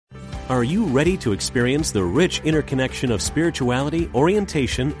Are you ready to experience the rich interconnection of spirituality,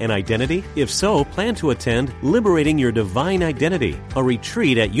 orientation, and identity? If so, plan to attend Liberating Your Divine Identity, a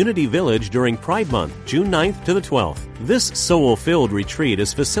retreat at Unity Village during Pride Month, June 9th to the 12th. This soul-filled retreat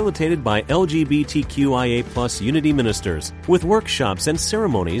is facilitated by LGBTQIA+ Unity ministers, with workshops and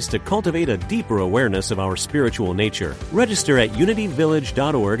ceremonies to cultivate a deeper awareness of our spiritual nature. Register at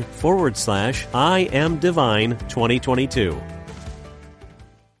unityvillage.org/I Am Divine 2022.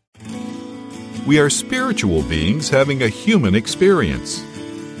 We are spiritual beings having a human experience.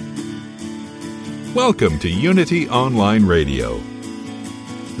 Welcome to Unity Online Radio,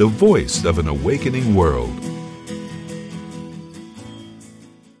 the voice of an awakening world.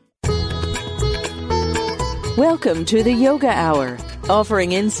 Welcome to the Yoga Hour,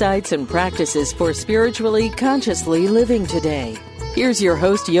 offering insights and practices for spiritually consciously living today. Here's your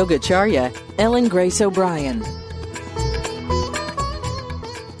host, Yogacharya, Ellen Grace O'Brien.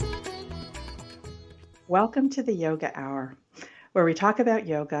 Welcome to the Yoga Hour, where we talk about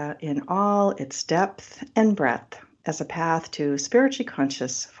yoga in all its depth and breadth as a path to spiritually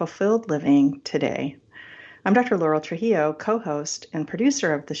conscious, fulfilled living today. I'm Dr. Laurel Trujillo, co-host and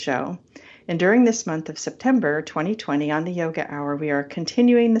producer of the show, and during this month of September 2020 on the Yoga Hour, we are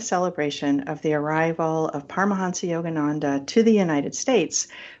continuing the celebration of the arrival of Paramahansa Yogananda to the United States,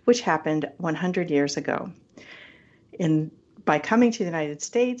 which happened 100 years ago. By coming to the United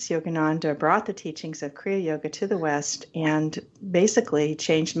States, Yogananda brought the teachings of Kriya Yoga to the West and basically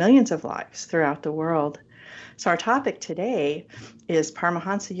changed millions of lives throughout the world. So our topic today is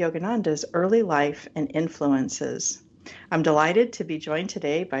Paramahansa Yogananda's early life and influences. I'm delighted to be joined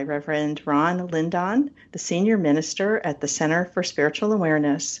today by Reverend Ron Lindahn, the Senior Minister at the Center for Spiritual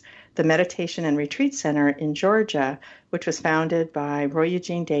Awareness, the Meditation and Retreat Center in Georgia, which was founded by Roy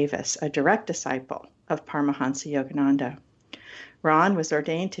Eugene Davis, a direct disciple of Paramahansa Yogananda. Ron was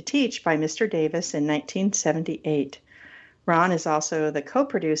ordained to teach by Mr. Davis in 1978. Ron is also the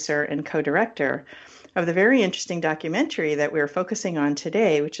co-producer and co-director of the very interesting documentary that we're focusing on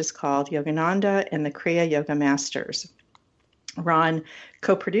today, which is called Yogananda and the Kriya Yoga Masters. Ron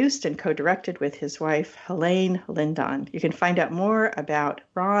co-produced and co-directed with his wife, Helene Lindahn. You can find out more about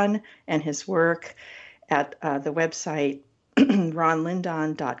Ron and his work at the website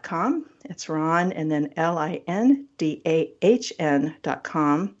ronlindahn.com. It's Ron and then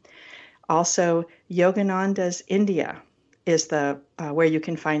LINDAHN.com. Also, Yogananda's India is the where you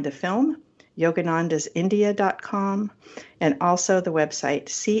can find the film, yoganandasindia.com, and also the website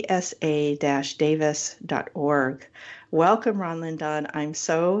csa-davis.org. Welcome, Ron Lindahn. I'm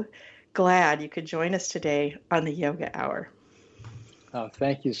so glad you could join us today on the Yoga Hour. Oh,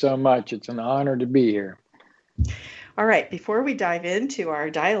 thank you so much. It's an honor to be here. All right, before we dive into our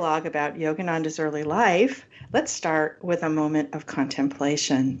dialogue about Yogananda's early life, let's start with a moment of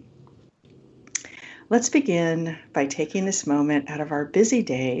contemplation. Let's begin by taking this moment out of our busy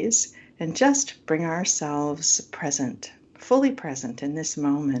days and just bring ourselves present, fully present in this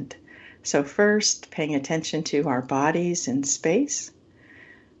moment. So first, paying attention to our bodies in space,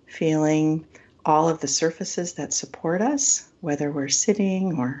 feeling all of the surfaces that support us, whether we're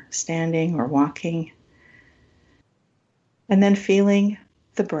sitting or standing or walking. And then feeling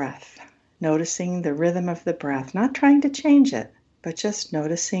the breath, noticing the rhythm of the breath, not trying to change it, but just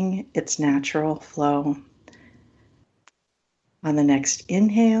noticing its natural flow. On the next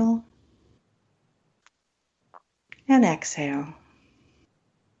inhale and exhale.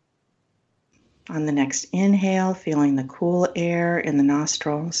 On the next inhale, feeling the cool air in the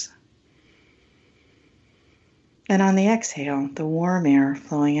nostrils. And on the exhale, the warm air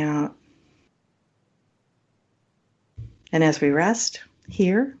flowing out. And as we rest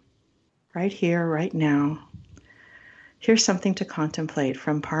here, right now, here's something to contemplate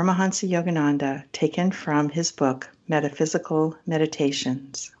from Paramahansa Yogananda, taken from his book, Metaphysical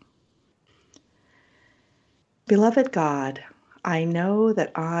Meditations. Beloved God, I know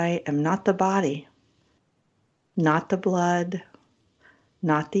that I am not the body, not the blood,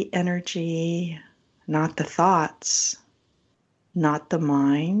 not the energy, not the thoughts, not the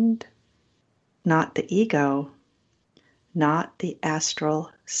mind, not the ego, not the astral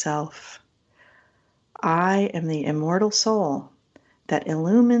self. I am the immortal soul that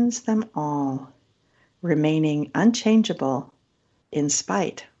illumines them all, remaining unchangeable in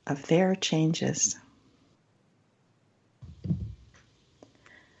spite of their changes.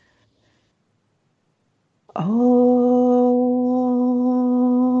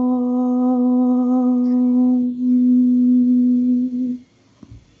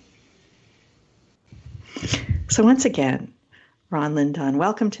 So once again, Ron Lindahn.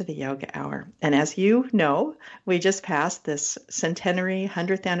 Welcome to the Yoga Hour. And as you know, we just passed this centenary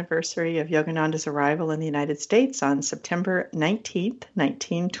 100th anniversary of Yogananda's arrival in the United States on September 19th,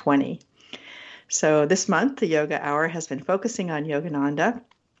 1920. So this month, the Yoga Hour has been focusing on Yogananda.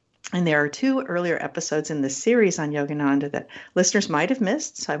 And there are 2 earlier episodes in this series on Yogananda that listeners might have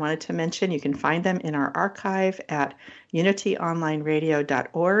missed. So I wanted to mention you can find them in our archive at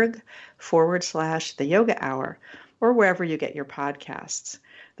unityonlineradio.org/the Yoga Hour, or wherever you get your podcasts.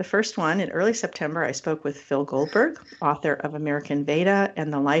 The first one, in early September, I spoke with Phil Goldberg, author of American Veda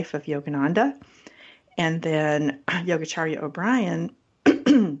and the Life of Yogananda. And then Yogacharya O'Brien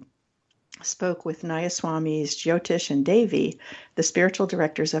spoke with Nayaswamis Jyotish and Devi, the spiritual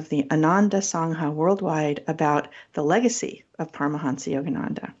directors of the Ananda Sangha worldwide, about the legacy of Paramahansa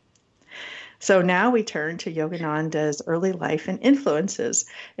Yogananda. So now we turn to Yogananda's early life and influences.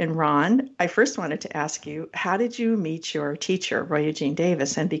 And Ron, I first wanted to ask you, how did you meet your teacher, Roy Eugene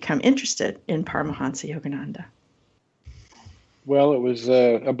Davis, and become interested in Paramahansa Yogananda? Well, it was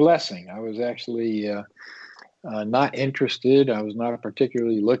a blessing. I was actually not interested. I was not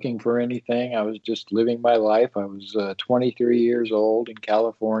particularly looking for anything. I was just living my life. I was 23 years old in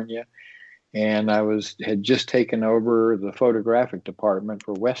California, and I had just taken over the photographic department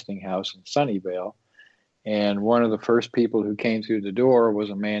for Westinghouse in Sunnyvale. And one of the first people who came through the door was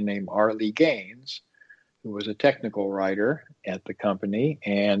a man named Arlie Gaines, who was a technical writer at the company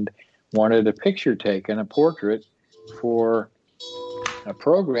and wanted a picture taken, a portrait, for a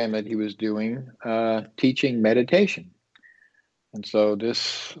program that he was doing, teaching meditation. And so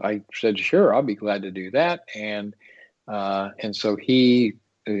I said, sure, I'll be glad to do that. And so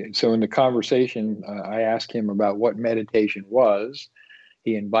so in the conversation, I asked him about what meditation was.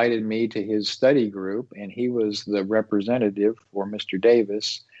 He invited me to his study group, and he was the representative for Mr.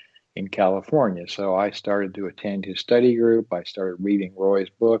 Davis in California. So I started to attend his study group. I started reading Roy's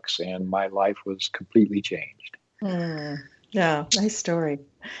books, and my life was completely changed. Yeah, nice story.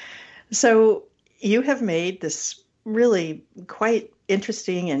 So you have made this really quite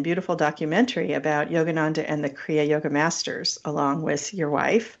interesting and beautiful documentary about Yogananda and the Kriya Yoga Masters, along with your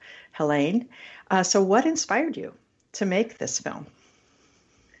wife, Helene. So what inspired you to make this film?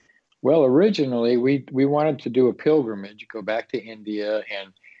 Well, originally, we wanted to do a pilgrimage, go back to India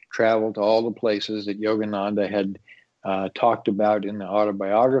and travel to all the places that Yogananda had talked about in the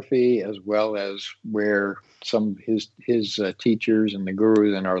autobiography, as well as where some of his teachers and the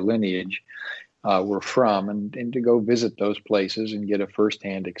gurus in our lineage were from, and to go visit those places and get a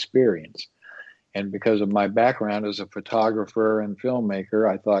firsthand experience. And because of my background as a photographer and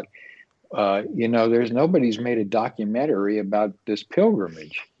filmmaker, I thought, there's nobody's made a documentary about this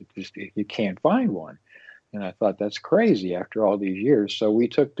pilgrimage. You can't find one. And I thought, that's crazy after all these years. So we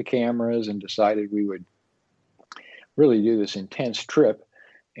took the cameras and decided we would really do this intense trip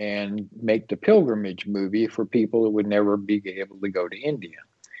and make the pilgrimage movie for people who would never be able to go to India.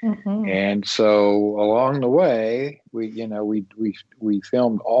 Mm-hmm. And so along the way, we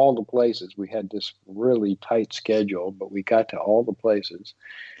filmed all the places. We had this really tight schedule, but we got to all the places.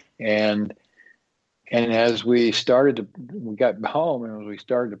 And as we got home, and as we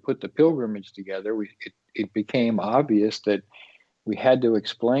started to put the pilgrimage together, it became obvious that we had to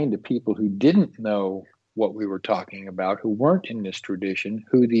explain to people who didn't know what we were talking about, who weren't in this tradition,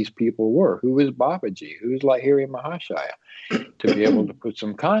 who these people were, who was Babaji, who was Lahiri Mahashaya, to be able to put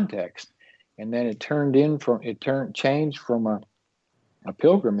some context. And then it changed from a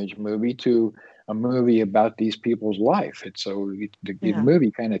pilgrimage movie to a movie about these people's life. The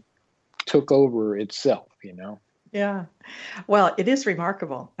movie kind of took over itself, Yeah. Well, it is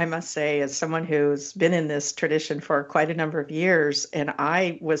remarkable, I must say, as someone who's been in this tradition for quite a number of years. And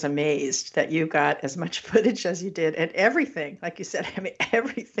I was amazed that you got as much footage as you did, and everything, like you said,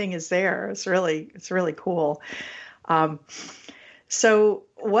 everything is there. It's really cool. So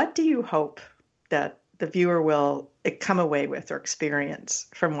what do you hope that the viewer will come away with or experience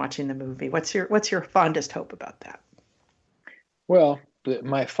from watching the movie? What's your fondest hope about that? Well,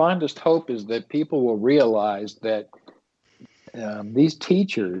 my fondest hope is that people will realize that these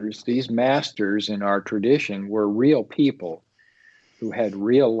teachers, these masters in our tradition, were real people who had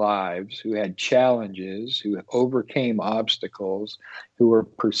real lives, who had challenges, who overcame obstacles, who were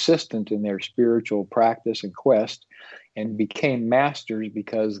persistent in their spiritual practice and quest, and became masters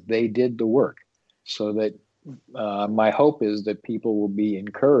because they did the work. So that my hope is that people will be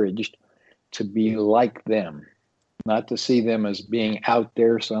encouraged to be like them. Not to see them as being out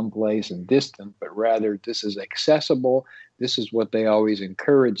there someplace and distant, but rather this is accessible. This is what they always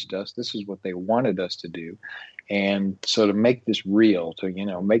encouraged us. This is what they wanted us to do. And so to make this real,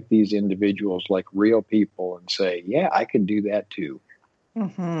 to, make these individuals like real people and say, yeah, I could do that too.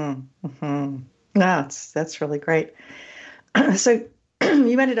 Mm-hmm. Mm-hmm. No, that's really great. So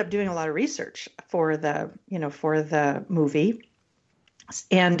you ended up doing a lot of research for the movie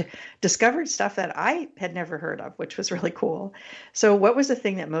and discovered stuff that I had never heard of, which was really cool. So what was the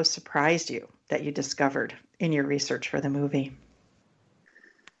thing that most surprised you that you discovered in your research for the movie?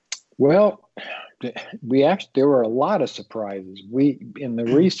 Well, there were a lot of surprises. In the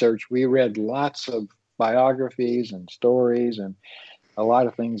research, we read lots of biographies and stories and a lot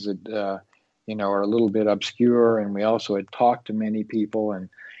of things that, are a little bit obscure. And we also had talked to many people. And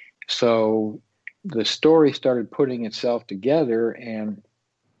so the story started putting itself together. And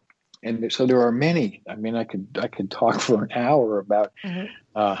so there are many. I mean, I could talk for an hour about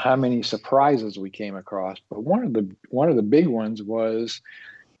how many surprises we came across. But one of the big ones was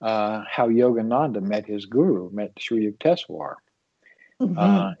how Yogananda met his guru, met Sri Yukteswar.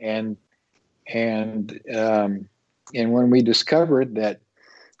 And when we discovered that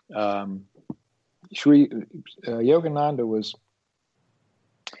Sri Yogananda was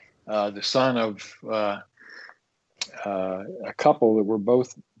the son of a couple that were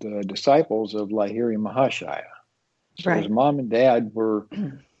both the disciples of Lahiri Mahashaya. So his mom and dad were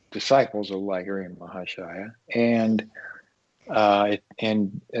disciples of Lahiri Mahashaya, and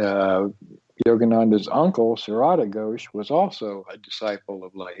Yogananda's uncle, Sarada Ghosh, was also a disciple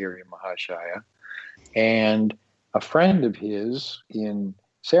of Lahiri Mahashaya. And a friend of his in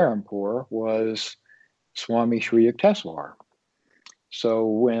Serampore was Swami Sri Yukteswar. So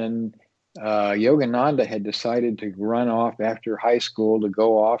when Yogananda had decided to run off after high school to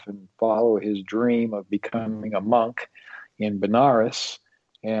go off and follow his dream of becoming a monk in Benares,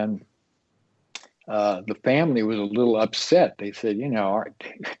 and the family was a little upset. They said,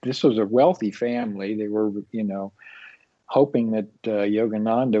 this was a wealthy family. They were, hoping that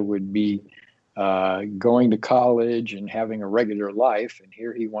Yogananda would be going to college and having a regular life. And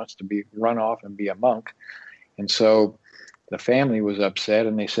here he wants to run off and be a monk. And so the family was upset,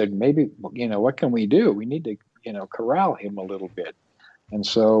 and they said, maybe, what can we do? We need to, corral him a little bit. And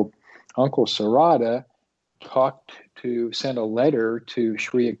so Uncle Sarada sent a letter to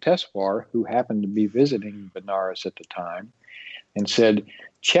Sri Yukteswar, who happened to be visiting Benares at the time, and said,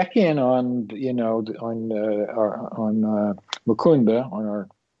 check in on Mukunda, on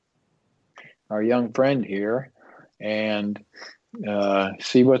our young friend here, and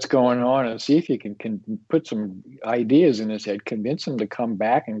see what's going on, and see if you can put some ideas in his head, convince him to come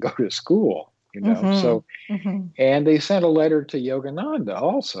back and go to school, So, and they sent a letter to Yogananda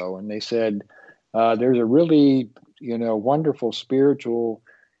also, and they said, there's a really, wonderful spiritual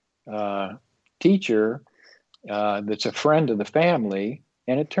teacher that's a friend of the family.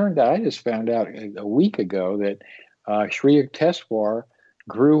 And it turned out, I just found out a week ago that Sri Yukteswar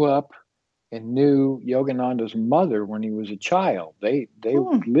grew up and knew Yogananda's mother when he was a child. They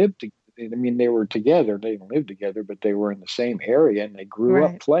lived, they were together. They didn't live together, but they were in the same area, and they grew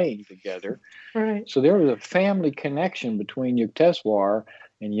up playing together. Right. So there was a family connection between Yukteswar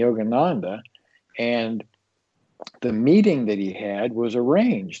and Yogananda. And the meeting that he had was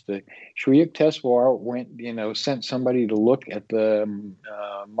arranged. The Sri Yukteswar went, sent somebody to look at the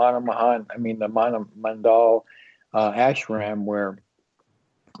Manamandal ashram where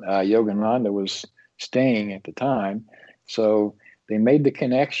Yogananda was staying at the time. So they made the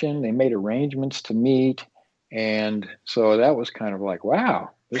connection. They made arrangements to meet. And so that was kind of like, wow,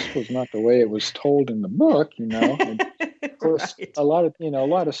 this was not the way it was told in the book, And of course, a lot of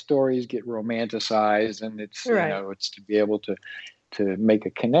stories get romanticized, and it's it's to be able to make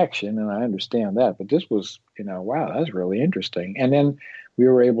a connection, and I understand that. But this was, wow, that's really interesting. And then we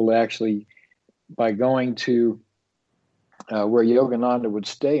were able to actually, by going to where Yogananda would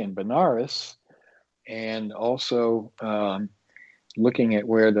stay in Benares, and also looking at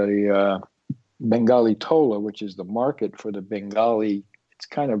where the Bengali Tola, which is the market for the Bengali,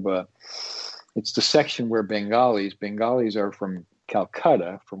 it's the section where Bengalis are from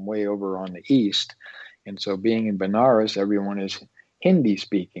Calcutta, from way over on the east. And so being in Benares, everyone is Hindi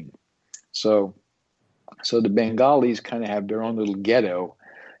speaking. So the Bengalis kind of have their own little ghetto.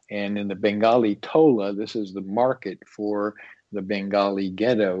 And in the Bengali Tola, this is the market for the Bengali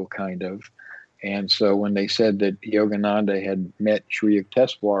ghetto, kind of. And so when they said that Yogananda had met Sri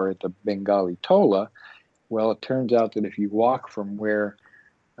Yukteswar at the Bengali Tola, well, it turns out that if you walk from where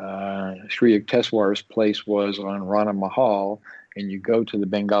Sri Yukteswar's place was on Rana Mahal, and you go to the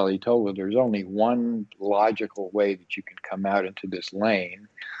Bengali Tola, there's only one logical way that you can come out into this lane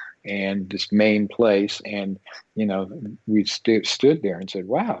and this main place. And, we stood there and said,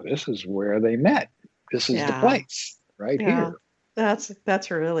 wow, this is where they met. this is the Yeah. place right Yeah. here.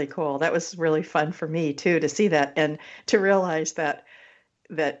 That's really cool. That was really fun for me too to see that and to realize that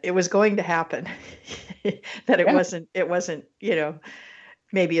it was going to happen. That Yeah. it wasn't,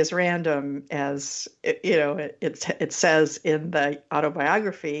 maybe as random as it says in the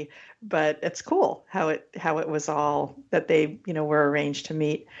autobiography, but it's cool how it was all that they were arranged to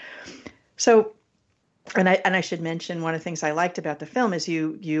meet. So, and I should mention one of the things I liked about the film is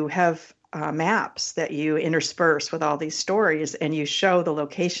you have maps that you intersperse with all these stories, and you show the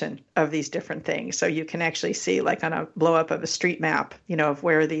location of these different things, so you can actually see, like on a blow up of a street map, of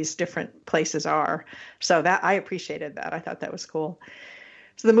where these different places are. So that I appreciated that. I thought that was cool.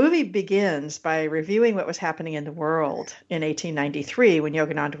 So the movie begins by reviewing what was happening in the world in 1893 when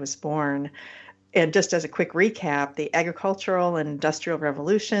Yogananda was born. And just as a quick recap, the agricultural and industrial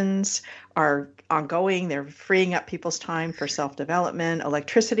revolutions are ongoing. They're freeing up people's time for self-development.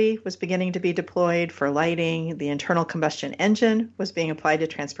 Electricity was beginning to be deployed for lighting. The internal combustion engine was being applied to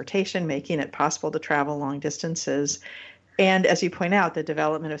transportation, making it possible to travel long distances. And as you point out, the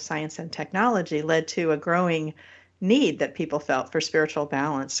development of science and technology led to a growing need that people felt for spiritual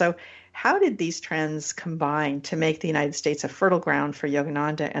balance. So how did these trends combine to make the United States a fertile ground for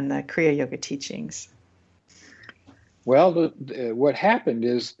Yogananda and the Kriya Yoga teachings? Well, what happened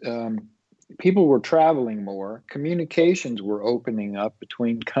is people were traveling more, communications were opening up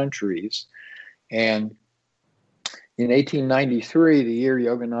between countries, and in 1893, the year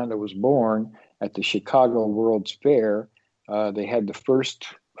Yogananda was born, at the Chicago World's Fair, they had the first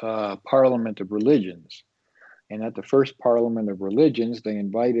Parliament of Religions. And at the first Parliament of Religions, they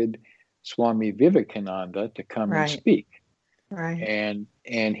invited Swami Vivekananda to come and speak. Right.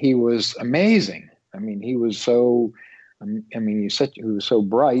 And he was amazing. I mean, he was so, he was so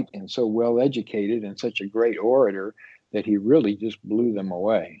bright and so well educated and such a great orator that he really just blew them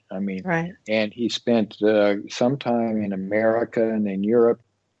away. I mean, right. And he spent some time in America and in Europe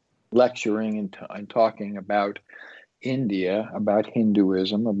lecturing and talking about India, about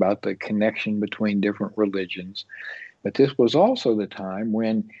Hinduism, about the connection between different religions. But this was also the time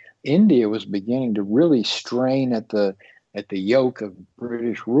when India was beginning to really strain at the yoke of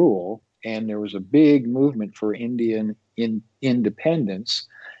British rule, and there was a big movement for Indian independence,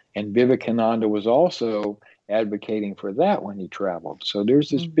 and Vivekananda was also advocating for that when he traveled. So there's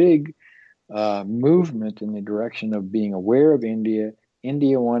this big movement in the direction of being aware of India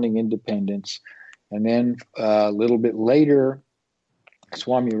wanting independence. And then a little bit later,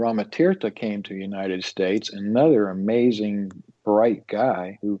 Swami Ramatirtha came to the United States, another amazing, bright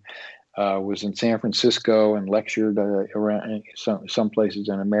guy who was in San Francisco and lectured around some places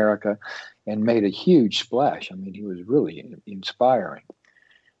in America and made a huge splash. I mean, he was really inspiring.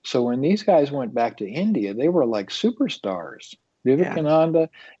 So when these guys went back to India, they were like superstars. Vivekananda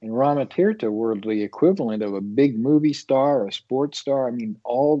and Ramatirtha were the equivalent of a big movie star, a sports star. I mean,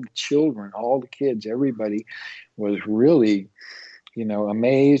 all the children, all the kids, everybody was really,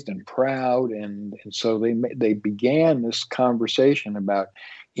 amazed and proud. And so they began this conversation about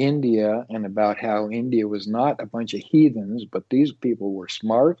India and about how India was not a bunch of heathens, but these people were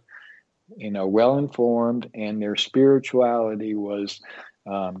smart, well-informed, and their spirituality was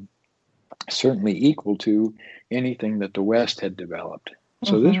certainly equal to anything that the West had developed.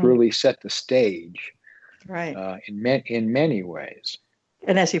 So this really set the stage, right? In many ways.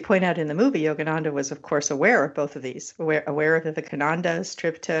 And as you point out in the movie, Yogananda was, of course, aware of both of these, aware of Vivekananda's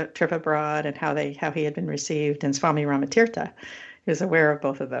trip abroad and how he had been received, and Swami Ramatirtha is aware of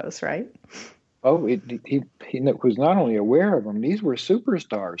both of those, right? Oh, he was not only aware of them; these were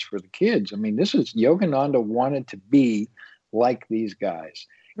superstars for the kids. I mean, Yogananda wanted to be like these guys.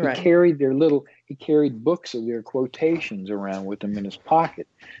 He carried he carried books of their quotations around with him in his pocket.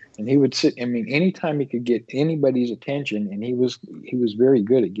 And he would sit, anytime he could get anybody's attention, and he was very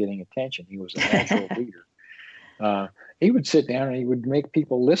good at getting attention. He was a natural leader. He would sit down and he would make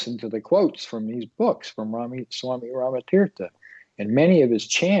people listen to the quotes from these books from Swami Ramatirtha. And many of his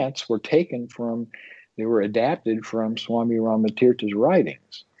chants were adapted from Swami Ramatirtha's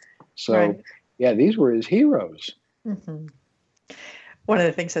writings. So, these were his heroes. Mm-hmm. One of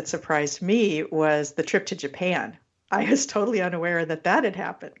the things that surprised me was the trip to Japan. I was totally unaware that had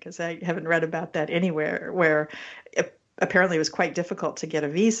happened because I haven't read about that anywhere, where apparently it was quite difficult to get a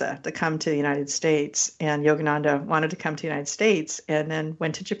visa to come to the United States. And Yogananda wanted to come to the United States and then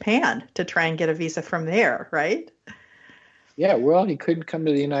went to Japan to try and get a visa from there, right? Yeah, well, he couldn't come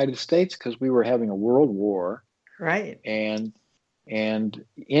to the United States because we were having a world war. Right. And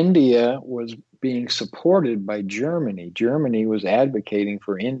India was being supported by Germany. Germany was advocating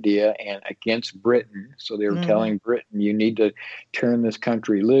for India and against Britain. So they were telling Britain, you need to turn this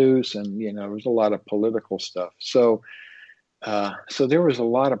country loose. And, there was a lot of political stuff. So there was a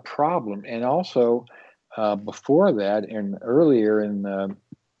lot of problem. And also before that, and earlier in the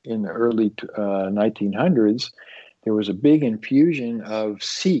early 1900s, there was a big infusion of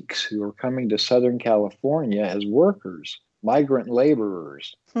Sikhs who were coming to Southern California as workers, migrant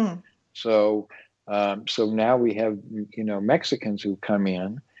laborers. So now we have, Mexicans who come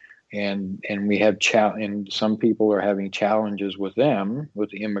in, and we have and some people are having challenges with them, with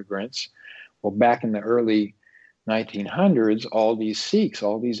the immigrants. Well, back in the early 1900s, all these Sikhs,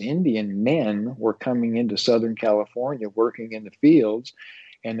 all these Indian men were coming into Southern California, working in the fields.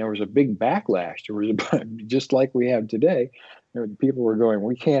 And there was a big backlash. There was just like we have today. People were going,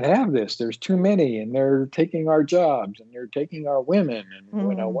 we can't have this. There's too many, and they're taking our jobs, and they're taking our women, and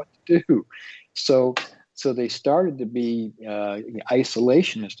we know what to do. So they started to be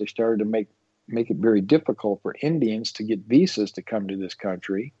isolationists. They started to make it very difficult for Indians to get visas to come to this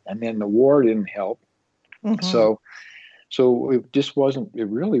country. And then the war didn't help. So it just wasn't. It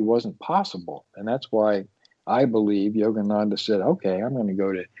really wasn't possible, and that's why I believe Yogananda said, okay, I'm going to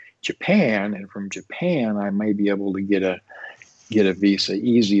go to Japan, and from Japan, I may be able to get a visa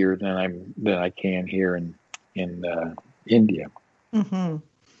easier than I can here in India.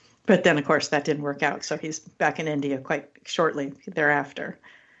 But then, of course, that didn't work out. So he's back in India quite shortly thereafter.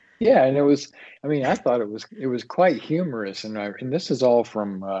 Yeah, and I thought it was quite humorous, and this is all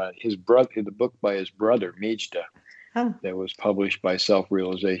from his brother, the book by his brother Mijda, that was published by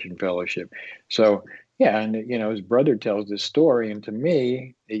Self-Realization Fellowship. So. Yeah, and his brother tells this story, and to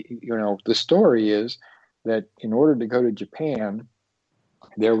me, the story is that in order to go to Japan,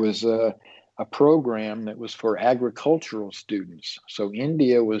 there was a program that was for agricultural students. So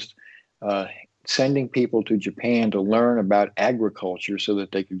India was sending people to Japan to learn about agriculture so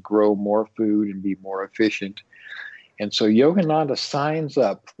that they could grow more food and be more efficient. And so Yogananda signs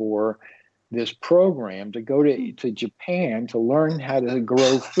up for this program to go to Japan to learn how to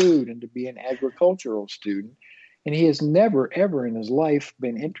grow food and to be an agricultural student. And he has never, ever in his life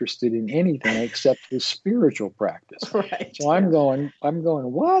been interested in anything except his spiritual practice. Right. So I'm going,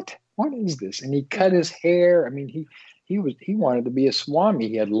 what? What is this? And he cut his hair. I mean, he wanted to be a swami.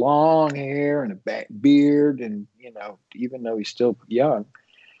 He had long hair and a beard, and even though he's still young,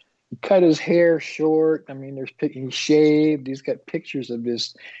 he cut his hair short. I mean, he shaved. He's got pictures of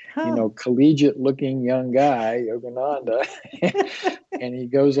this, collegiate-looking young guy, Yogananda, and he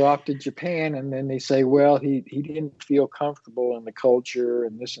goes off to Japan. And then they say, well, he didn't feel comfortable in the culture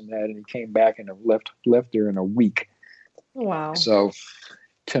and this and that, and he came back and left there in a week. Wow. So,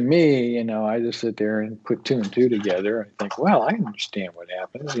 to me, I just sit there and put two and two together and think, well, I understand what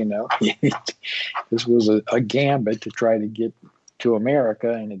happens. This was a gambit to try to get to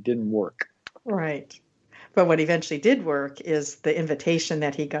America, and it didn't work. Right. But what eventually did work is the invitation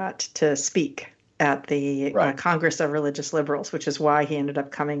that he got to speak at the Congress of Religious Liberals, which is why he ended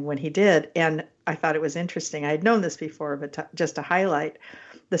up coming when he did. And I thought it was interesting. I had known this before, but just to highlight,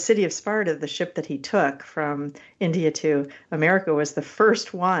 the city of Sparta, the ship that he took from India to America, was the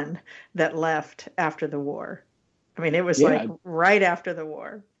first one that left after the war. I mean, it was like right after the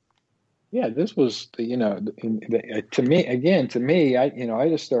war. Yeah, this was, to me, I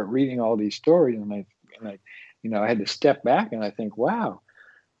just start reading all these stories, and I had to step back and I think, wow,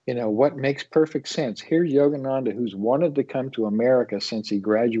 what makes perfect sense? Here's Yogananda, who's wanted to come to America since he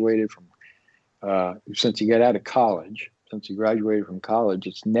graduated since he got out of college, since he graduated from college.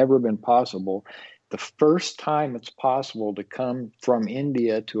 It's never been possible. The first time it's possible to come from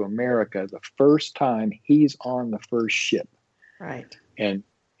India to America, the first time he's on the first ship. Right.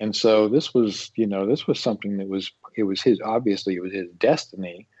 And so this was something that was his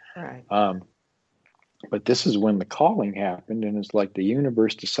destiny. Right. But this is when the calling happened, and it's like the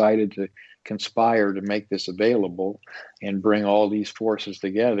universe decided to conspire to make this available and bring all these forces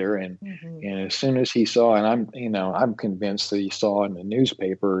together. And as soon as he saw, and I'm convinced that he saw in the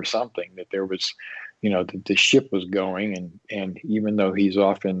newspaper or something that there was, that the ship was going, and even though he's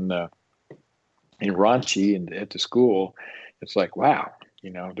off in Ranchi and at the school, it's like, wow.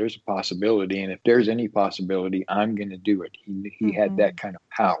 There's a possibility, and if there's any possibility, I'm going to do it. He had that kind of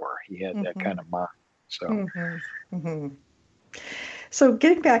power. He had that kind of mind. So, So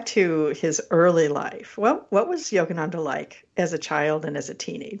getting back to his early life, what was Yogananda like as a child and as a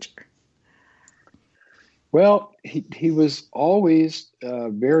teenager? Well, he was always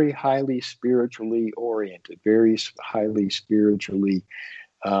very highly spiritually oriented, very highly spiritually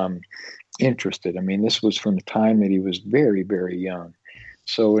interested. I mean, this was from the time that he was very, very young.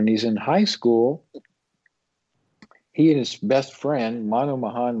 So when he's in high school, he and his best friend, Manu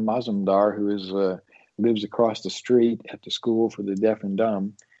Mahan Mazumdar, who is lives across the street at the school for the deaf and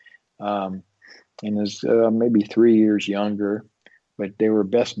dumb, and is maybe 3 years younger, but they were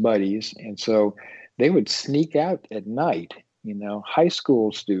best buddies. And so they would sneak out at night, high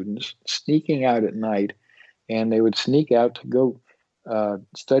school students sneaking out at night, and they would sneak out to go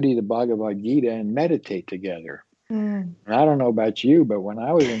study the Bhagavad Gita and meditate together. And I don't know about you, but when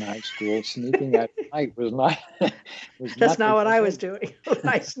I was in high school, sneaking out at night was not. That's not what I was doing.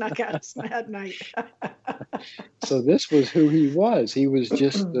 I snuck out at night. So this was who he was. He was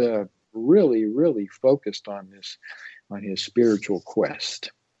just really, really focused on his spiritual quest.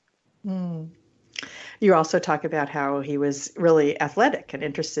 Mm. You also talk about how he was really athletic and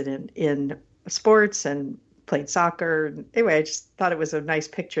interested in sports and played soccer. Anyway, I just thought it was a nice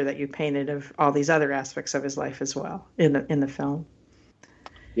picture that you painted of all these other aspects of his life as well in the film.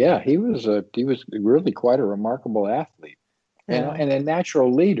 Yeah, he was really quite a remarkable athlete, and a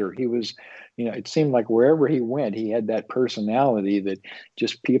natural leader. He was, it seemed like wherever he went, he had that personality that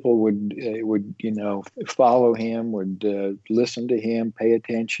just people would follow him, would listen to him, pay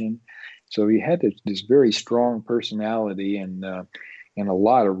attention. So he had this very strong personality and a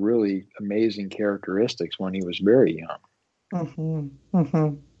lot of really amazing characteristics when he was very young. Mm-hmm.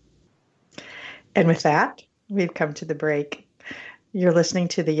 Mm-hmm. And with that, we've come to the break. You're listening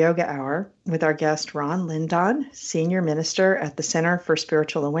to the Yoga Hour with our guest, Ron Lindahn, Senior Minister at the Center for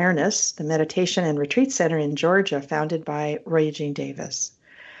Spiritual Awareness, the Meditation and Retreat Center in Georgia, founded by Roy Eugene Davis.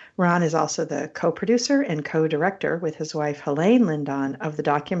 Ron is also the co-producer and co-director with his wife, Helene Lindahn, of the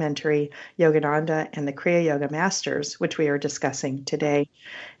documentary Yogananda and the Kriya Yoga Masters, which we are discussing today.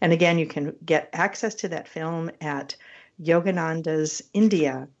 And again, you can get access to that film at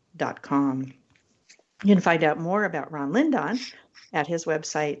yoganandasindia.com. You can find out more about Ron Lindahn at his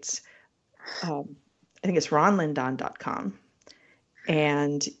websites. I think it's ronlindahn.com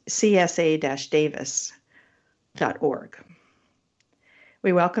and csa-davis.org.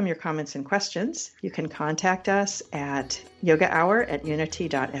 We welcome your comments and questions. You can contact us at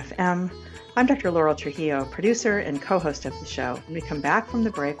yogahour@unity.fm. I'm Dr. Laurel Trujillo, producer and co-host of the show. When we come back from the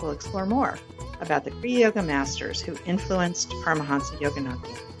break, we'll explore more about the Kriya Yoga Masters who influenced Paramahansa Yogananda.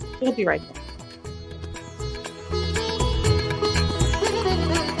 We'll be right back.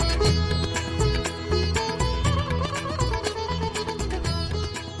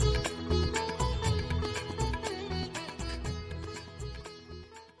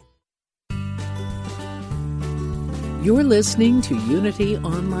 You're listening to Unity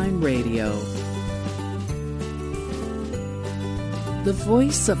Online Radio, the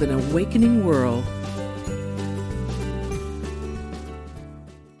voice of an awakening world.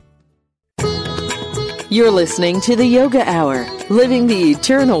 You're listening to the Yoga Hour, living the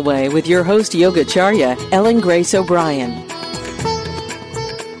eternal way with your host Yogacharya, Ellen Grace O'Brien.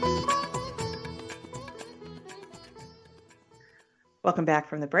 Welcome back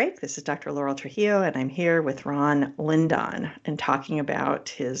from the break. This is Dr. Laurel Trujillo, and I'm here with Ron Lindahn and talking about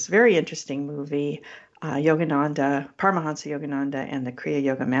his very interesting movie, Yogananda, Paramahansa Yogananda and the Kriya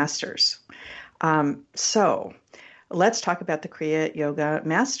Yoga Masters. So let's talk about the Kriya Yoga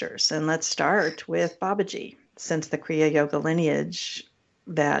Masters, and let's start with Babaji, since the Kriya Yoga lineage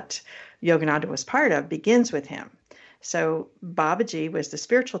that Yogananda was part of begins with him. So Babaji was the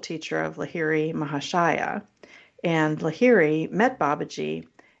spiritual teacher of Lahiri Mahashaya, and Lahiri met Babaji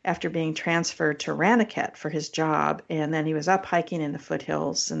after being transferred to Raniket for his job, and then he was up hiking in the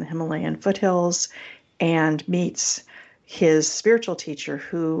foothills, in the Himalayan foothills, and meets his spiritual teacher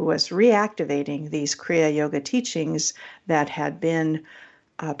who was reactivating these Kriya Yoga teachings that had been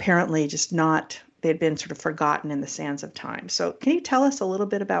apparently just not, they'd been sort of forgotten in the sands of time. So can you tell us a little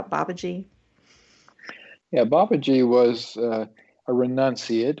bit about Babaji? Yeah, Babaji was a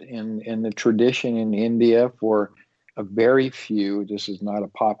renunciate in the tradition in India for a very few, this is not a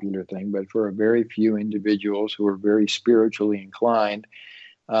popular thing, but for a very few individuals who were very spiritually inclined.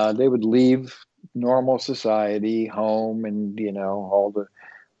 They would leave normal society, home, and, all the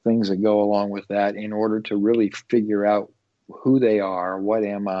things that go along with that in order to really figure out who they are, what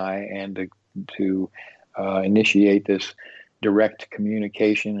am I, and to initiate this direct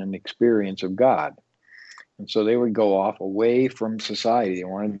communication and experience of God. And so they would go off away from society.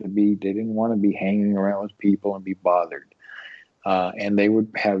 They didn't want to be hanging around with people and be bothered. And they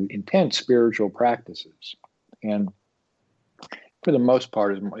would have intense spiritual practices. And for the most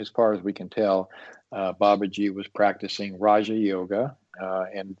part, as far as we can tell, Babaji was practicing Raja Yoga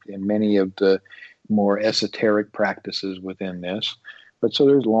and many of the more esoteric practices within this. But so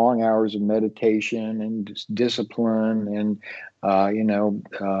there's long hours of meditation and discipline and,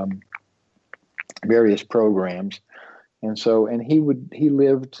 various programs. And so, and he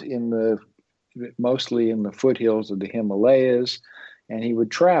lived mostly in the foothills of the Himalayas, and he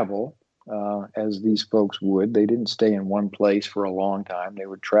would travel, as these folks would. They didn't stay in one place for a long time. They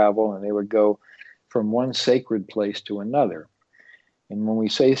would travel, and they would go from one sacred place to another. And when we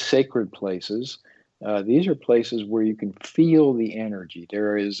say sacred places, these are places where you can feel the energy.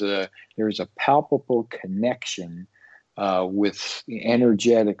 There is a palpable connection with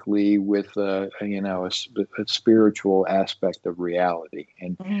energetically with a spiritual aspect of reality.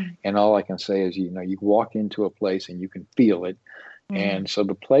 And all I can say is, you walk into a place and you can feel it. And so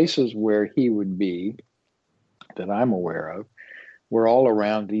the places where he would be, that I'm aware of, were all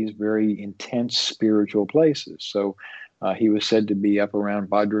around these very intense spiritual places. So he was said to be up around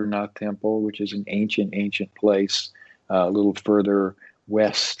Badrinath Temple, which is an ancient place, a little further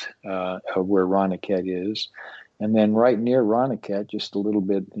west of where Raniket is. And then right near Raniket, just a little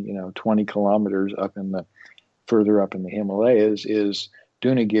bit, 20 kilometers further up in the Himalayas, is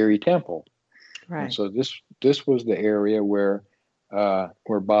Dunagiri Temple. Right. And so this was the area where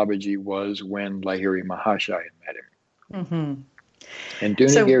Babaji was when Lahiri Mahashaya met him. Mm-hmm. And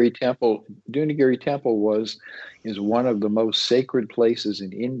Dunagiri Temple is one of the most sacred places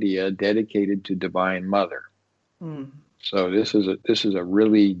in India dedicated to Divine Mother. Mm. So this is a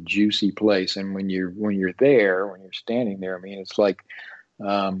really juicy place, and when you're standing there, I mean, it's like,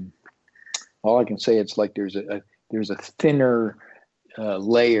 all I can say, it's like there's a thinner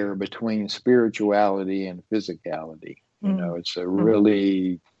layer between spirituality and physicality. It's a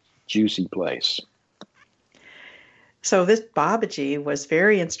really juicy place. So this Babaji was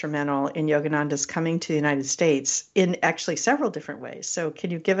very instrumental in Yogananda's coming to the United States in actually several different ways. So can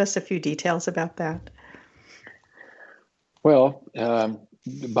you give us a few details about that? Well,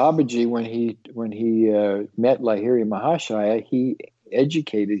 Babaji, when he met Lahiri Mahashaya, he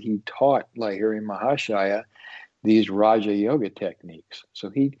taught Lahiri Mahashaya these Raja Yoga techniques.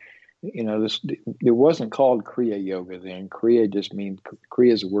 So it wasn't called Kriya Yoga then. Kriya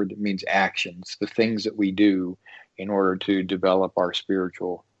is a word that means actions, the things that we do in order to develop our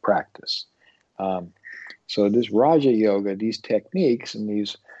spiritual practice. So this Raja Yoga, these techniques and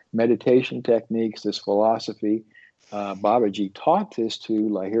these meditation techniques, this philosophy, Babaji taught this to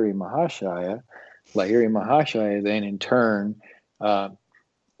Lahiri Mahashaya. Lahiri Mahashaya then in turn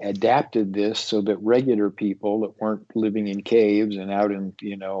adapted this so that regular people that weren't living in caves and out in,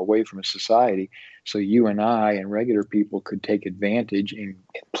 away from society, so you and I and regular people could take advantage and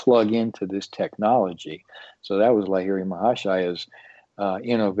plug into this technology. So that was Lahiri Mahashaya's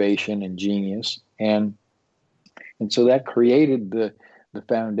innovation and genius. And so that created the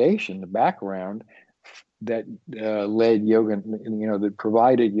foundation, the background that led that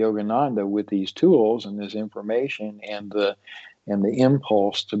provided Yogananda with these tools and this information and the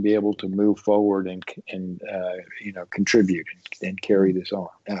impulse to be able to move forward and contribute and carry this on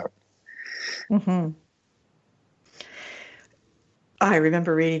out. Mm-hmm. I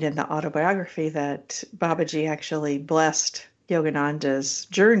remember reading in the autobiography that Babaji actually blessed Yogananda's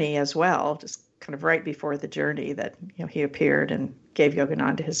journey as well, just kind of right before the journey that he appeared and gave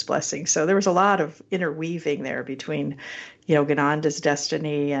Yogananda his blessing. So there was a lot of interweaving there between Yogananda's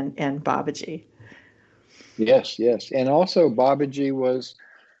destiny and Babaji. Yes. And also Babaji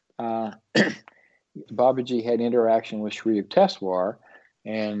had interaction with Sri Yukteswar,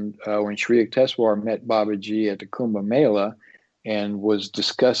 and when Sri Yukteswar met Babaji at the Kumbh Mela and was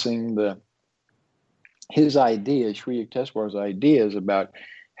discussing his ideas, Sri Yukteswar's ideas about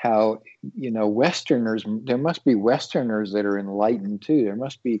how, Westerners, there must be Westerners that are enlightened too. There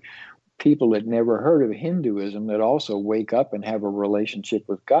must be people that never heard of Hinduism that also wake up and have a relationship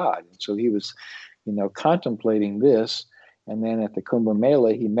with God. And so he was, contemplating this. And then at the Kumbh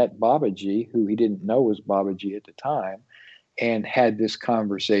Mela, he met Babaji, who he didn't know was Babaji at the time, and had this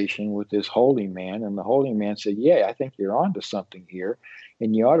conversation with this holy man. And the holy man said, yeah, I think you're onto something here,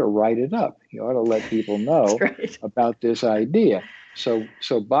 and you ought to write it up. You ought to let people know about this idea. So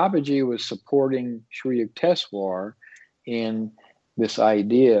Babaji was supporting Sri Yukteswar in this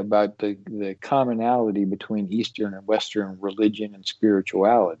idea about the commonality between Eastern and Western religion and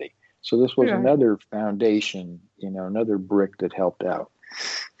spirituality. So this was another foundation, another brick that helped out.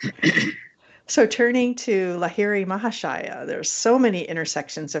 So turning to Lahiri Mahashaya, there's so many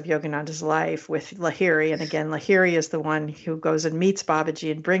intersections of Yogananda's life with Lahiri. And again, Lahiri is the one who goes and meets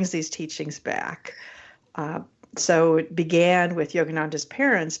Babaji and brings these teachings back. So it began with Yogananda's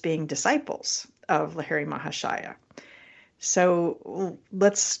parents being disciples of Lahiri Mahashaya. So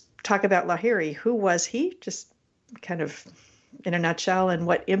let's talk about Lahiri. Who was he? Just kind of in a nutshell, and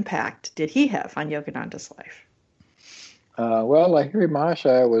what impact did he have on Yogananda's life? Well, Lahiri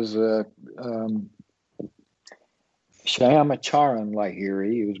Mahashaya was Shyamacharan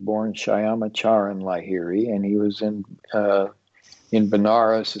Lahiri. He was born Shyamacharan Lahiri, and he was in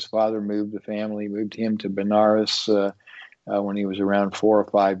Benares. His father moved him to Benares when he was around 4 or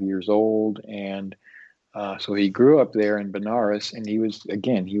 5 years old, and so he grew up there in Benares, and he was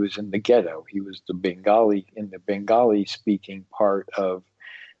in the ghetto. He was in the Bengali speaking part of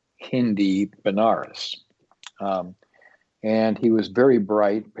Hindi Benares. And he was very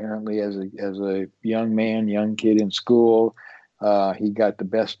bright, apparently, as a young kid in school. He got the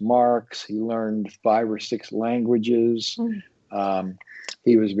best marks. He learned 5 or 6 languages.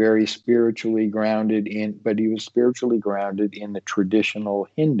 He was very spiritually grounded but he was spiritually grounded in the traditional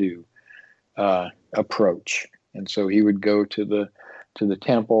Hindu approach. And so he would go to the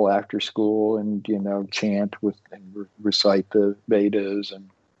temple after school and chant and recite the Vedas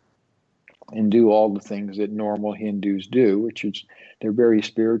and do all the things that normal Hindus do, which is they're very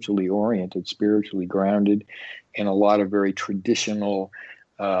spiritually oriented, spiritually grounded, and a lot of very traditional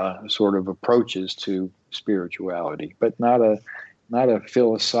sort of approaches to spirituality, but not a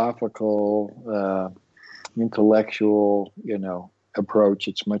philosophical, intellectual, approach.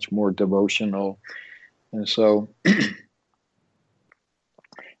 It's much more devotional, and so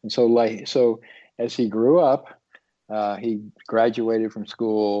as he grew up. He graduated from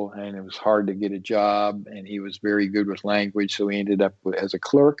school, and it was hard to get a job, and he was very good with language, so he ended up as a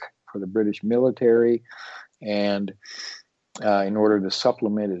clerk for the British military. And in order to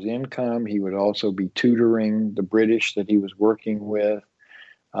supplement his income, he would also be tutoring the British that he was working with.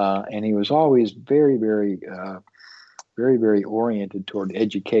 And he was always very, very, very, very oriented toward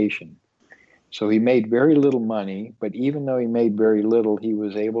education. So he made very little money, but even though he made very little, he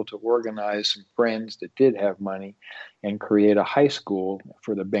was able to organize some friends that did have money and create a high school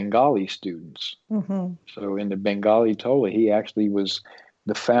for the Bengali students. Mm-hmm. So in the Bengali Tola, he actually was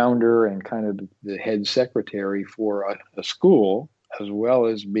the founder and kind of the head secretary for a school, as well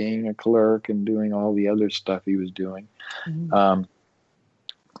as being a clerk and doing all the other stuff he was doing. Mm-hmm.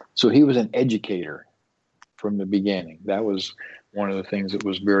 So he was an educator from the beginning. That was one of the things that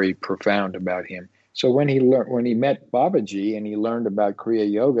was very profound about him. So when he met Babaji and he learned about Kriya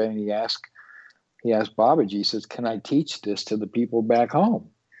Yoga, and he asked Babaji, he says, "Can I teach this to the people back home?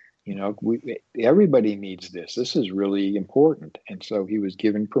 Everybody needs this. This is really important." And so he was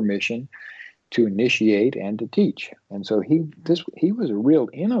given permission to initiate and to teach. And so he was a real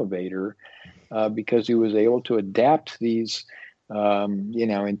innovator because he was able to adapt these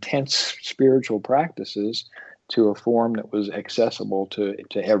intense spiritual practices to a form that was accessible to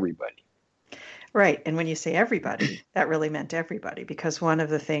everybody. Right. And when you say everybody, that really meant everybody, because one of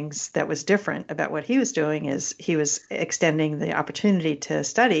the things that was different about what he was doing is he was extending the opportunity to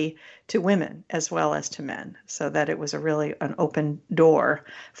study to women as well as to men, so that it was an open door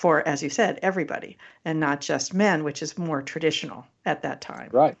for, as you said, everybody, and not just men, which is more traditional at that time.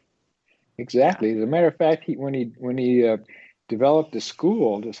 Right. Exactly. Yeah. As a matter of fact, when he developed this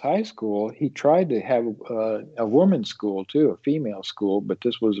high school, he tried to have a women's school too, a female school, but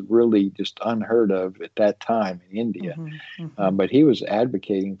this was really just unheard of at that time in India. Mm-hmm, mm-hmm. But he was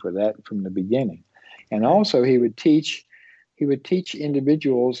advocating for that from the beginning. And also he would teach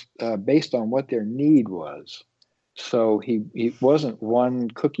individuals based on what their need was. So he wasn't one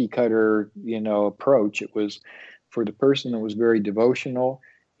cookie cutter, approach. It was for the person that was very devotional.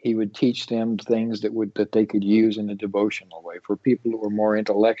 He would teach them things that they could use in a devotional way. For people who were more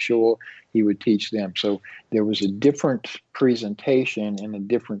intellectual, he would teach them. So there was a different presentation and a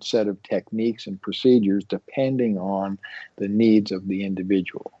different set of techniques and procedures depending on the needs of the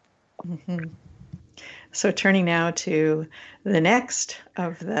individual. Mm-hmm. So turning now to the next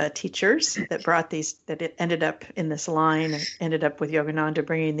of the teachers that brought that it ended up in this line and ended up with Yogananda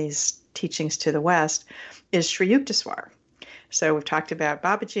bringing these teachings to the West, is Sri Yukteswar. So we've talked about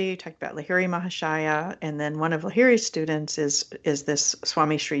Babaji, talked about Lahiri Mahashaya, and then one of Lahiri's students is this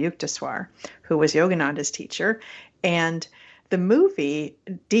Swami Sri Yukteswar, who was Yogananda's teacher. And the movie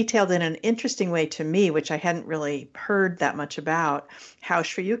detailed in an interesting way to me, which I hadn't really heard that much about, how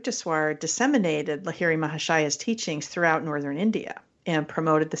Sri Yukteswar disseminated Lahiri Mahashaya's teachings throughout northern India and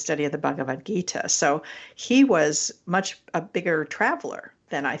promoted the study of the Bhagavad Gita. So he was much a bigger traveler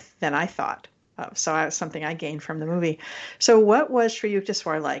than I thought. So that was something I gained from the movie. So what was Sri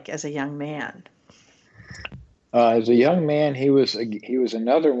Yukteswar like as a young man? As a young man, he was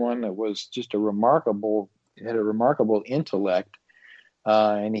another one that was just had a remarkable intellect,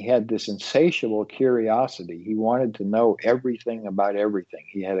 and he had this insatiable curiosity. He wanted to know everything about everything.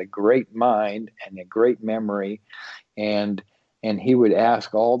 He had a great mind and a great memory, and and he would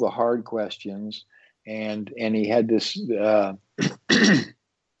ask all the hard questions, and he had this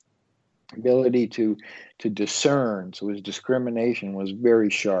ability to discern. So his discrimination was very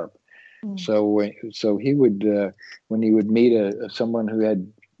sharp. So he would when he would meet someone who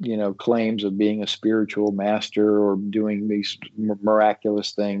had claims of being a spiritual master or doing these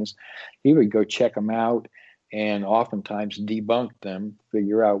miraculous things, he would go check them out and oftentimes debunk them,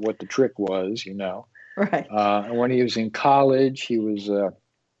 figure out what the trick was, Right. And when he was in college, he was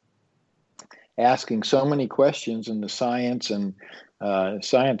asking so many questions in the science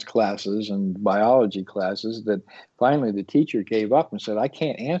classes and biology classes that finally the teacher gave up and said, "I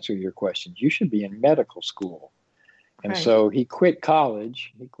can't answer your questions. You should be in medical school." And Right. so he quit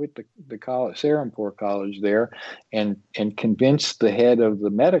college. He quit the college, Serampore College there, and convinced the head of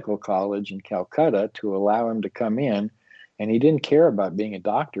the medical college in Calcutta to allow him to come in. And he didn't care about being a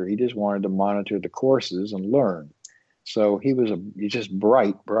doctor. He just wanted to monitor the courses and learn. So he's just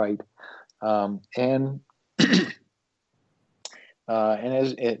bright. And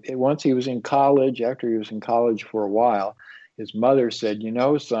once he was in college, after he was in college for a while, his mother said,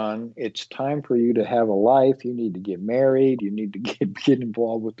 "Son, it's time for you to have a life. You need to get married. You need to get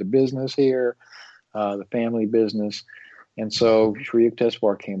involved with the business here, the family business." And so Sri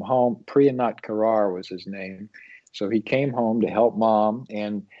Yukteswar came home. Priyanath Karar was his name. So he came home to help Mom,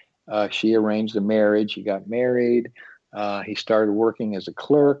 and she arranged a marriage. He got married. He started working as a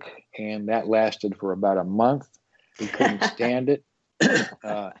clerk, and that lasted for about a month. He couldn't stand it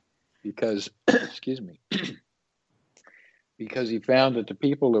because, excuse me, because he found that the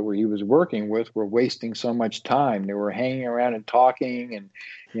people that he was working with were wasting so much time. They were hanging around and talking, and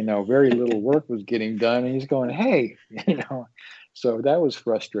very little work was getting done. And he's going, "Hey," So that was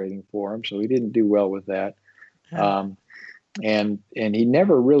frustrating for him. So he didn't do well with that. And he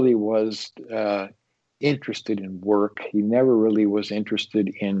never really was interested in work. He never really was interested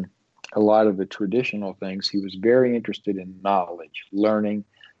in a lot of the traditional things. He was very interested in knowledge, learning,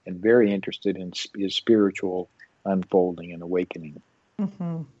 and very interested in his spiritual unfolding and awakening.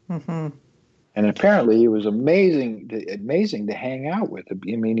 Mm-hmm. Mm-hmm. And apparently he was amazing to hang out with. I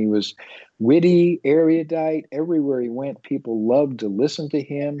mean, he was witty, erudite. Everywhere he went, people loved to listen to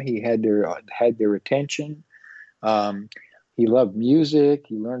him. He had their attention. He loved music.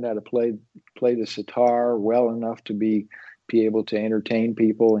 He learned how to play the sitar well enough to be able to entertain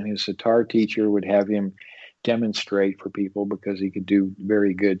people. And his sitar teacher would have him demonstrate for people because he could do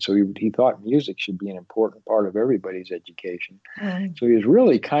very good. So he thought music should be an important part of everybody's education. Mm. So he was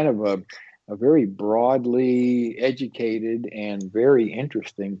really kind of a very broadly educated and very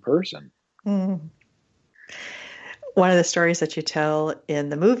interesting person. Mm. One of the stories that you tell in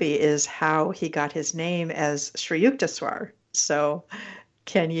the movie is how he got his name as Sri Yukteswar. So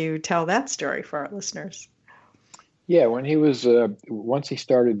can you tell that story for our listeners? Yeah, when he was once he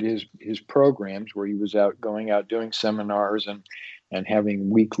started his programs where he was going out doing seminars and having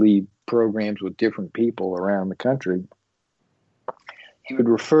weekly programs with different people around the country, he would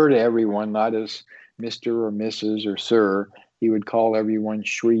refer to everyone not as Mr. or Mrs. or Sir. He would call everyone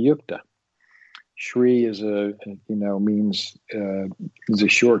Sri Yukta. Shri is means is a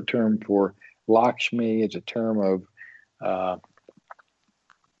short term for Lakshmi. It's a term of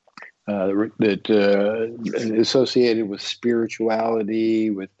that associated with spirituality,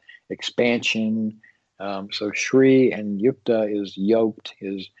 with expansion. So Shri and Yukta is yoked,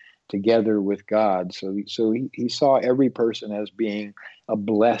 is together with God. So he saw every person as being a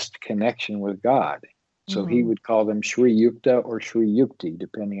blessed connection with God. So he would call them Sri Yukta or Sri Yukti,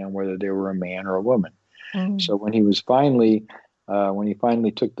 depending on whether they were a man or a woman. So when he finally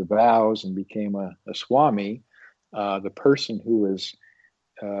took the vows and became a Swami, the person who was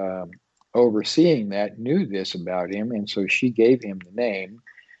overseeing that knew this about him, and so she gave him the name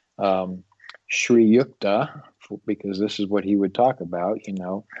Sri Yukta, because this is what he would talk about,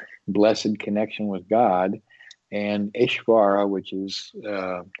 blessed connection with God, and Ishvara, which is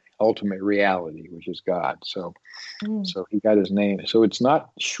ultimate reality, which is God. So he got his name. So it's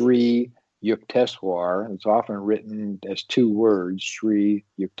not Sri Yukteswar. It's often written as two words, Sri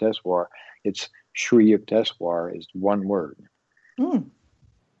Yukteswar. It's Sri Yukteswar is one word.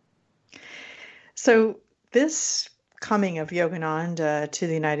 So this coming of Yogananda to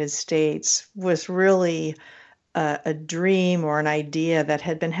the United States was really a dream or an idea that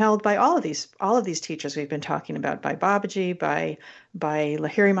had been held by all of these teachers we've been talking about, by Babaji, by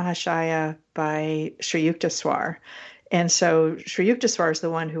Lahiri Mahashaya, by Sri Yukteswar. And so Sri Yukteswar is the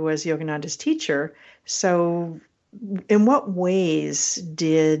one who was Yogananda's teacher. So in what ways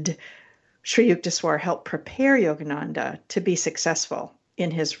did Sri Yukteswar help prepare Yogananda to be successful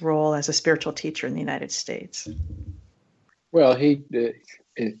in his role as a spiritual teacher in the United States? Well, he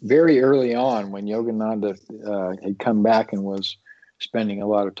very early on, when Yogananda had come back and was spending a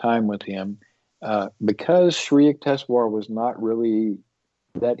lot of time with him, because Sri Yukteswar was not really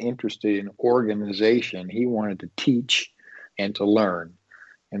that interested in organization. He wanted to teach and to learn.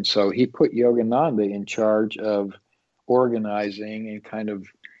 And so he put Yogananda in charge of organizing and kind of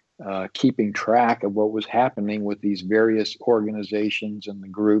keeping track of what was happening with these various organizations and the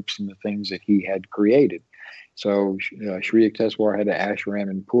groups and the things that he had created. So Sri Yukteswar had an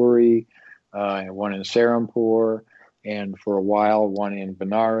ashram in Puri, and one in Serampore, and for a while one in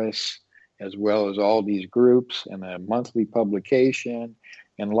Benares, as well as all these groups and a monthly publication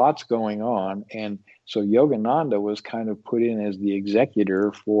and lots going on. And so Yogananda was kind of put in as the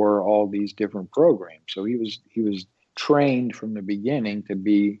executor for all these different programs. So he was trained from the beginning to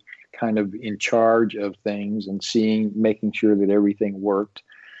be kind of in charge of things and making sure that everything worked.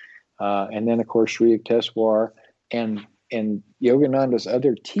 And then, of course, Sri Yukteswar and Yogananda's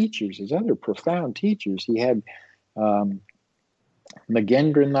other teachers, his other profound teachers, he had Nagendranath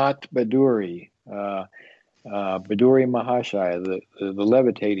Baduri, Baduri Mahashaya, the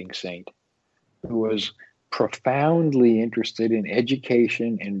levitating saint, who was profoundly interested in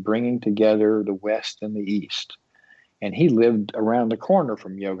education and bringing together the West and the East. And he lived around the corner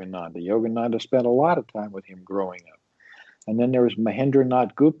from Yogananda. Yogananda spent a lot of time with him growing up. And then there was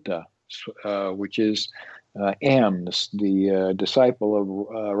Mahendranath Gupta, which is the disciple of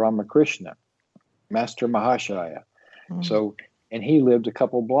Ramakrishna, Master Mahashaya. So, and he lived a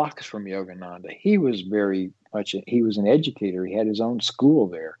couple blocks from Yogananda. He was an educator. He had his own school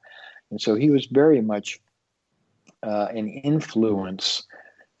there. And so he was very much an influence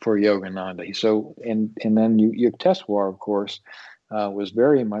for Yogananda. So, and then Yukteswar, of course, was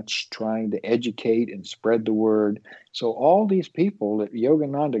very much trying to educate and spread the word. So all these people that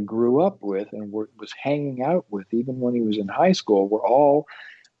Yogananda grew up with and was hanging out with, even when he was in high school, were all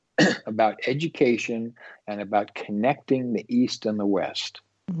about education and about connecting the East and the West.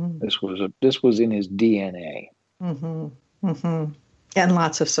 Mm-hmm. This was in his DNA. Mm-hmm. Mm-hmm. And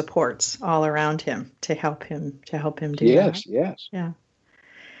lots of supports all around him to help him do that. Yes. Yeah.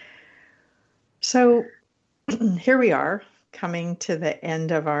 So here we are, coming to the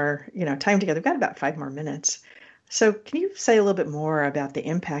end of our time together. We've got about 5 more minutes. So can you say a little bit more about the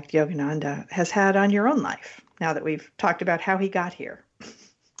impact Yogananda has had on your own life, now that we've talked about how he got here?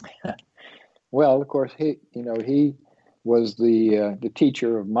 Well, of course, he was the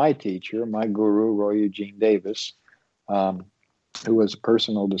teacher of my teacher, my guru, Roy Eugene Davis, who was a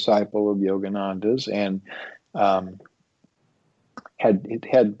personal disciple of Yogananda's, and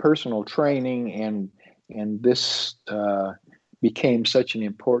had personal training, and this became such an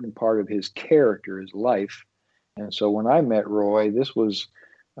important part of his character, his life. And so when I met Roy, this was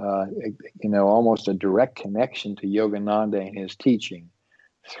almost a direct connection to Yogananda and his teaching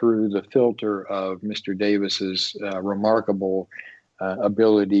through the filter of Mr. Davis's remarkable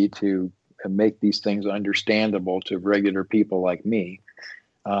ability to make these things understandable to regular people like me.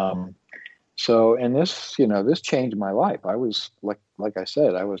 So, and this changed my life. I was, like I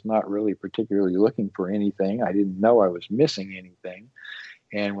said, I was not really particularly looking for anything. I didn't know I was missing anything.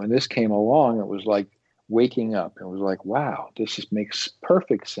 And when this came along, it was like waking up. It was like, wow, this just makes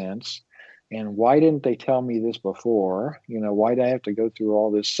perfect sense. And why didn't they tell me this before? Why did I have to go through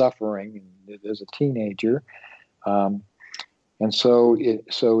all this suffering as a teenager? And so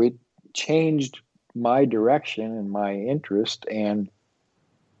it changed my direction and my interest, and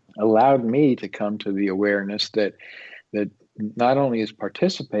allowed me to come to the awareness that not only is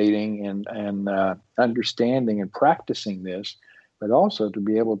participating and understanding and practicing this, but also to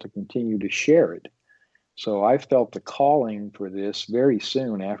be able to continue to share it. So I felt the calling for this very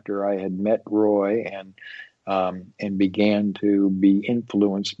soon after I had met Roy and began to be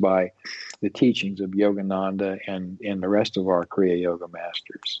influenced by the teachings of Yogananda and the rest of our Kriya Yoga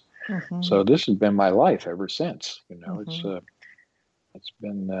Masters. Mm-hmm. So this has been my life ever since. Mm-hmm. It's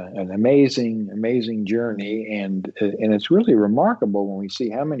been an amazing journey, and it's really remarkable when we see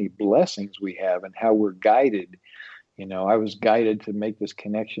how many blessings we have and how we're guided. I was guided to make this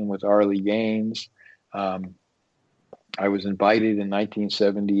connection with Arlie Gaines. I was invited in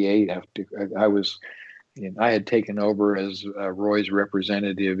 1978 after I had taken over as Roy's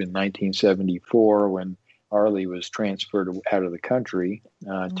representative in 1974 when Arlie was transferred out of the country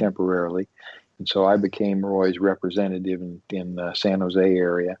temporarily. And so I became Roy's representative in the San Jose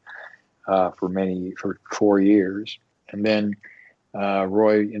area for 4 years. And then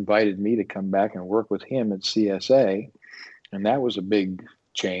Roy invited me to come back and work with him at CSA. And that was a big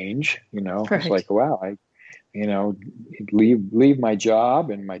change. Right. It's like, wow, I leave my job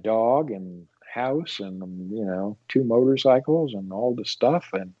and my dog and house and, 2 motorcycles and all the stuff,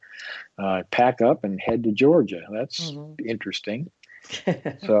 and pack up and head to Georgia. That's interesting.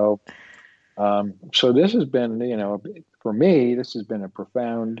 So, so this has been, for me, this has been a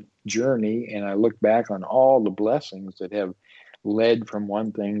profound journey. And I look back on all the blessings that have led from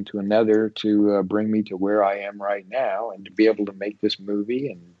one thing to another to bring me to where I am right now, and to be able to make this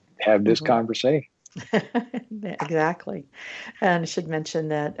movie and have this conversation. Exactly. And I should mention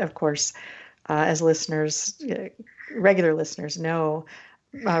that, of course, as listeners, regular listeners know,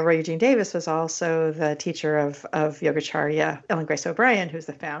 Roy Eugene Davis was also the teacher of Yogacharya Ellen Grace O'Brien, who's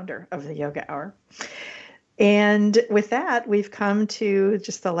the founder of the Yoga Hour. And with that, we've come to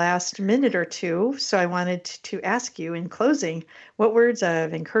just the last minute or two. So I wanted to ask you in closing, what words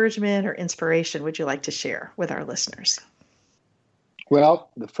of encouragement or inspiration would you like to share with our listeners? Well,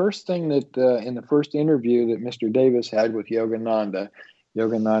 the first thing that in the first interview that Mr. Davis had with Yogananda,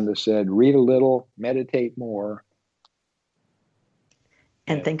 Yogananda said, read a little, meditate more,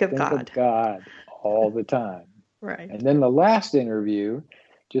 and think of God. Think of God all the time. Right. And then the last interview,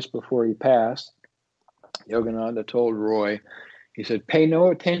 just before he passed, Yogananda told Roy, he said, pay no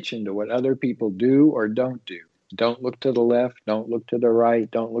attention to what other people do or don't do. Don't look to the left. Don't look to the right.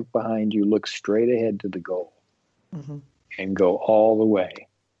 Don't look behind you. Look straight ahead to the goal and go all the way.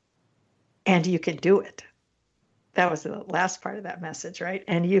 And you can do it. That was the last part of that message, right?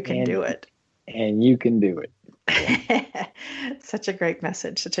 And you can do it. And you can do it. Such a great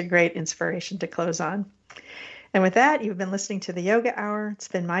message, such a great inspiration to close on. And with that, you've been listening to the Yoga Hour. It's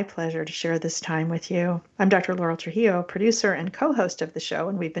been my pleasure to share this time with you. I'm Dr. Laurel Trujillo, producer and co-host of the show,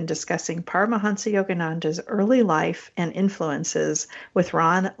 and we've been discussing Paramahansa Yogananda's early life and influences with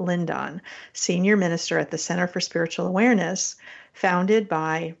Ron Lindahn, senior minister at the Center for Spiritual Awareness, founded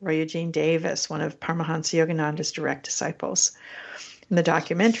by Roy Eugene Davis, one of Paramahansa Yogananda's direct disciples. And the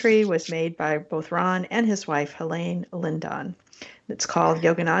documentary was made by both Ron and his wife, Helene Lindahn. It's called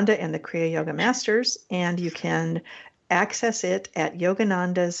Yogananda and the Kriya Yoga Masters, and you can access it at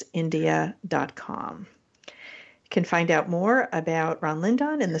yoganandasindia.com. You can find out more about Ron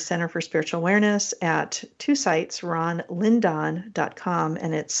Lindahn and the Center for Spiritual Awareness at 2 sites, ronlindahn.com,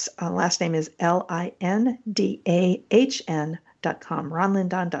 and its last name is LINDAHN.com,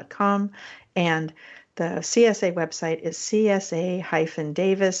 ronlindahn.com, and the CSA website is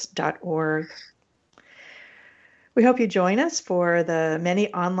csa-davis.org. We hope you join us for the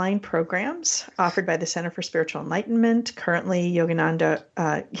many online programs offered by the Center for Spiritual Enlightenment. Currently, Yogacharya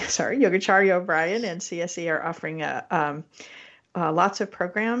O'Brien and CSE are offering lots of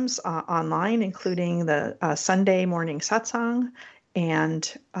programs online, including the Sunday morning satsang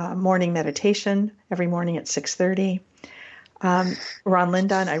and morning meditation every morning at 6:30. Ron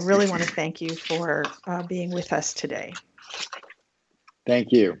Lindahn, I really want to thank you for being with us today.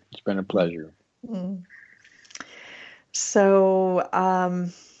 Thank you. It's been a pleasure. So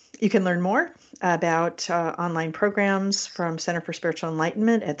you can learn more about online programs from Center for Spiritual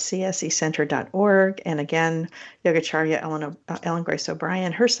Enlightenment at csecenter.org. And again, Yogacharya Ellen Grace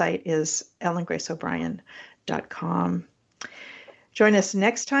O'Brien, her site is ellengraceo'brien.com. Join us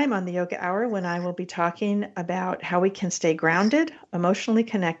next time on the Yoga Hour when I will be talking about how we can stay grounded, emotionally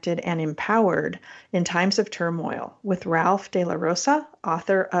connected, and empowered in times of turmoil with Ralph De La Rosa,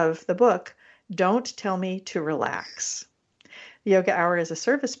 author of the book, Don't Tell Me to Relax. The Yoga Hour is a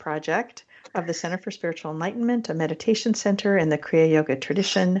service project of the Center for Spiritual Enlightenment, a meditation center in the Kriya Yoga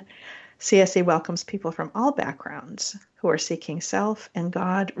tradition. CSE welcomes people from all backgrounds who are seeking self and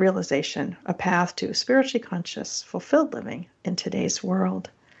God realization, a path to spiritually conscious, fulfilled living in today's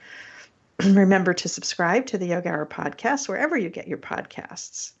world. Remember to subscribe to the Yoga Hour podcast wherever you get your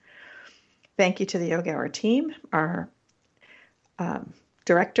podcasts. Thank you to the Yoga Hour team, our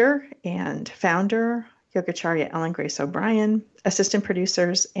director and founder, Yogacharya Ellen Grace O'Brien, assistant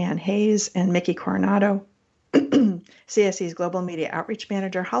producers Ann Hayes and Mickey Coronado, CSE's Global Media Outreach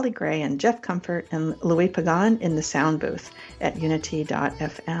Manager Holly Gray and Jeff Comfort and Louis Pagan in the sound booth at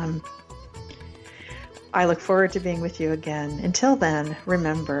unity.fm. I look forward to being with you again. Until then,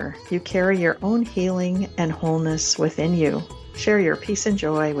 remember, you carry your own healing and wholeness within you. Share your peace and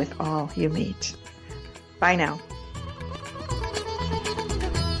joy with all you meet. Bye now.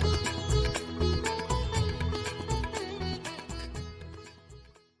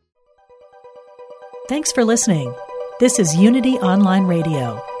 Thanks for listening. This is Unity Online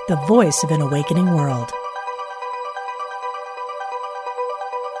Radio, the voice of an awakening world.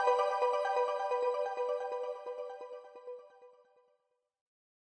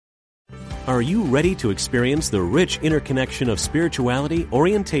 Are you ready to experience the rich interconnection of spirituality,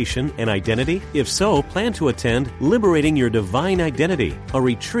 orientation, and identity? If so, plan to attend Liberating Your Divine Identity, a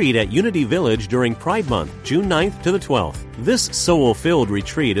retreat at Unity Village during Pride Month, June 9th to the 12th. This soul-filled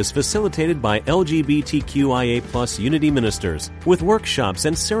retreat is facilitated by LGBTQIA+ Unity ministers, with workshops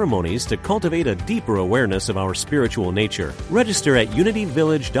and ceremonies to cultivate a deeper awareness of our spiritual nature. Register at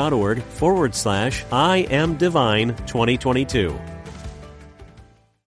unityvillage.org/I Am Divine 2022.